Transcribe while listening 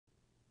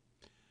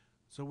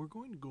So we're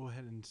going to go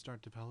ahead and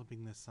start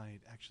developing this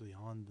site actually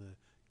on the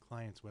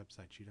client's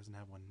website. She doesn't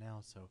have one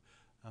now, so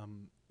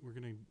we're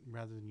going to,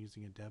 rather than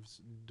using a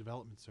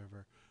development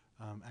server,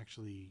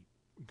 actually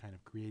kind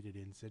of create it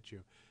in situ.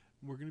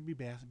 We're going to be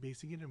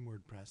basing it in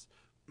WordPress.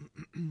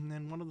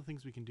 And one of the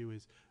things we can do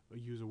is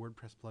use a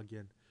WordPress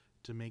plugin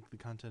to make the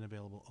content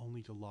available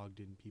only to logged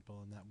in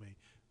people, and that way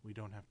we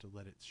don't have to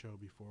let it show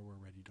before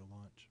we're ready to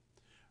launch.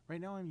 Right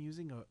now I'm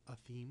using a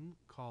theme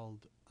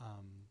called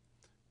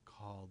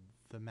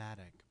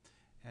Thaumatic.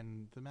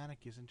 And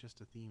Thaumatic isn't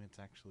just a theme, it's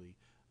actually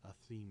a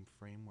theme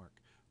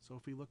framework. So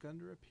if we look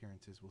under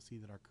Appearances, we'll see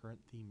that our current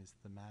theme is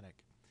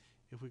Thaumatic.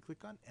 If we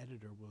click on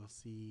Editor, we'll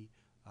see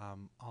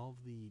all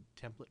of the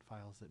template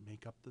files that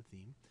make up the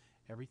theme.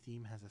 Every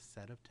theme has a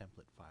set of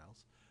template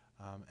files.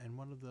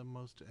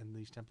 And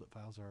these template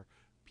files are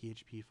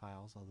PHP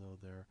files, although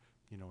they're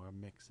a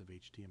mix of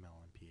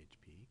HTML and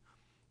PHP.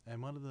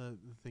 And one of the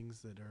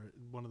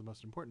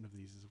most important of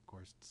these is, of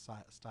course,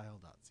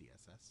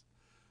 style.css.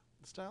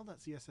 The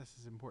style.css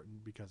is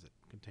important because it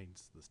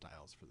contains the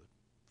styles for the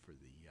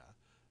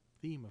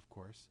theme, of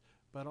course,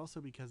 but also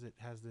because it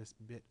has this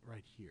bit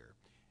right here,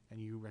 and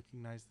you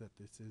recognize that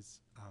this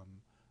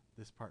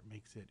part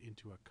makes it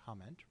into a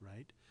comment,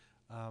 right?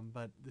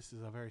 But this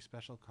is a very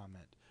special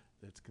comment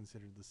that's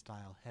considered the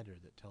style header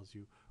that tells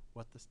you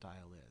what the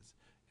style is.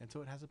 And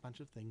so it has a bunch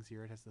of things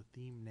here. It has the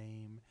theme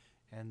name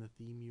and the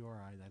theme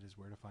URI, that is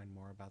where to find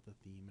more about the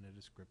theme, and a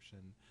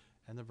description,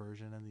 and the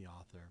version and the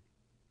author,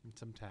 and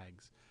some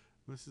tags.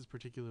 This is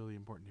particularly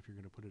important if you're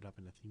going to put it up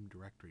in a theme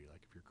directory,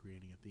 like if you're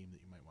creating a theme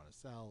that you might want to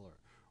sell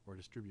or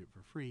distribute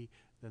for free,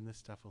 then this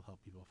stuff will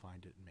help people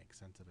find it and make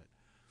sense of it.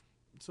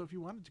 So if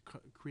you wanted to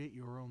create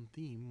your own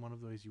theme, one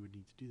of the ways you would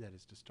need to do that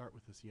is to start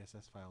with a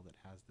CSS file that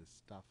has this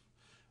stuff.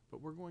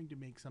 But we're going to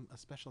make a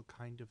special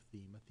kind of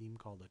theme, a theme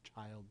called a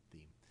child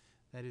theme.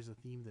 That is a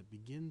theme that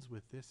begins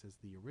with this as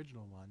the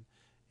original one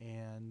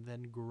and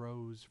then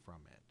grows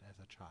from it as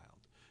a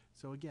child.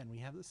 So again, we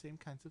have the same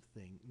kinds of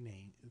things,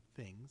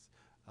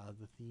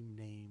 the theme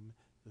name,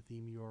 the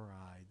theme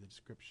URI, the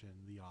description,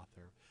 the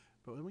author.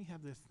 But then we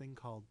have this thing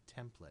called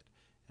template.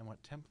 And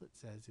what template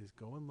says is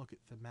go and look at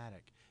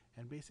Thaumatic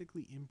and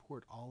basically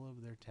import all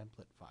of their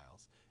template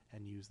files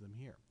and use them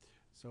here.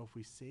 So if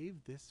we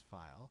save this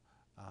file,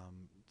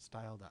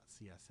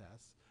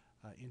 style.css,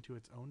 into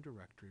its own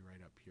directory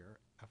right up here,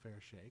 a fair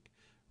shake.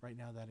 Right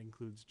now that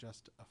includes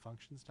just a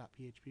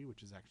functions.php,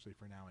 which is actually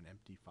for now an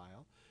empty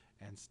file,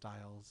 and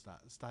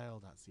style.css.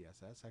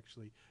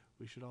 Actually,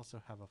 we should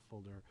also have a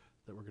folder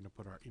that we're going to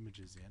put our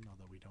images in,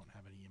 although we don't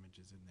have any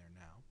images in there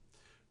now.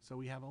 So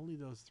we have only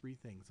those three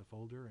things, a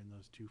folder and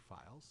those two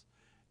files.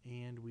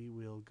 And we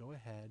will go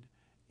ahead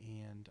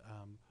and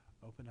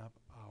open up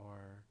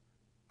our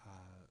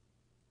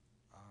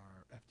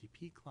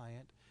FTP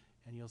client,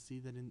 and you'll see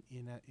that in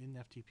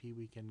FTP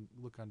we can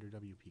look under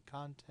WP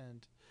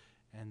content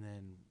and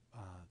then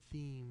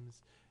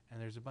themes,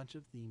 and there's a bunch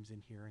of themes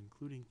in here,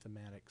 including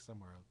Thaumatic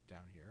somewhere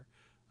down here.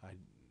 I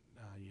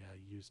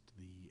used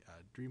the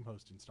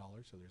DreamHost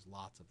installer, so there's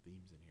lots of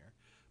themes in here.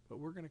 But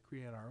we're going to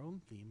create our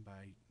own theme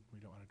we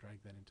don't want to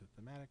drag that into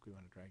Thaumatic, we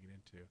want to drag it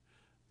into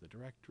the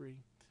directory.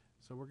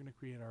 So we're going to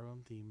create our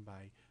own theme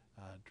by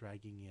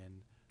dragging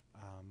in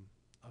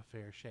a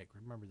fair shake.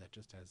 Remember, that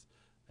just has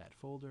that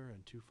folder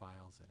and two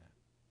files in it.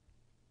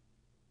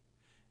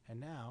 And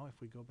now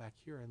if we go back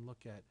here and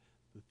look at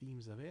the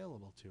themes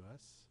available to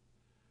us,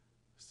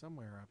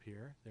 somewhere up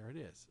here, there it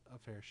is, a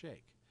fair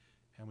shake.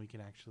 And we can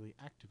actually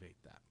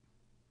activate that.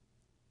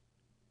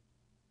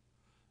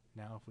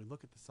 Now if we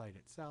look at the site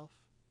itself,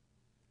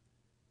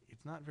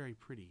 it's not very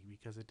pretty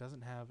because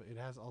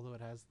although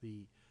it has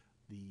the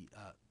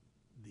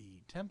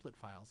template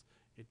files,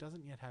 it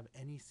doesn't yet have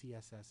any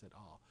CSS at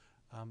all.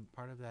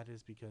 Part of that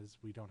is because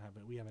we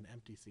have an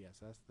empty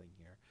CSS thing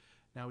here.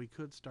 Now we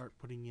could start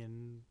putting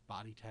in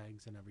body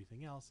tags and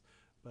everything else,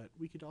 but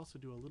we could also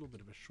do a little bit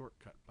of a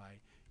shortcut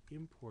by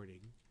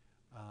importing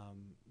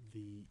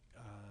the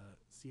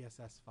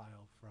CSS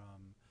file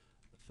from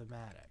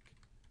Thaumatic,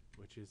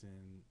 which is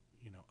in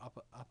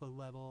upper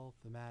level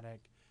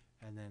Thaumatic,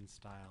 and then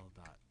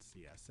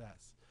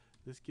style.css.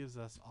 This gives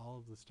us all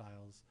of the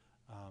styles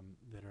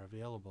that are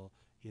available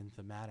in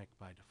Thaumatic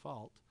by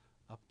default.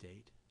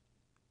 Update.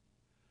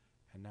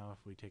 And now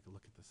if we take a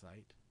look at the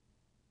site,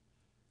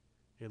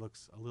 it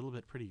looks a little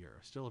bit prettier.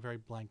 Still a very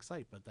blank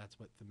site, but that's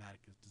what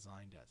Thaumatic is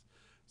designed as.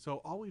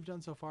 So all we've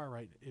done so far,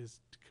 right,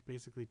 is to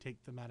basically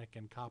take Thaumatic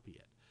and copy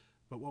it.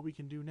 But what we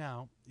can do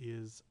now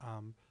is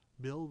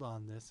build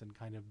on this and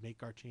kind of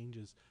make our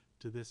changes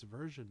to this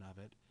version of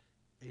it.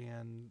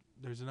 And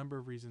there's a number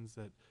of reasons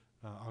that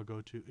I'll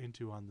go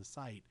into on the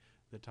site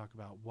that talk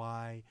about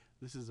why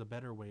this is a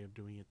better way of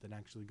doing it than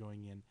actually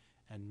going in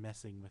and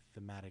messing with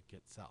Thaumatic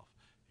itself.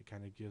 It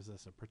kind of gives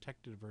us a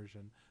protected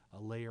version, a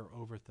layer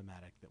over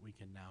Thaumatic that we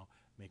can now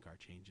make our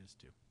changes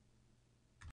to.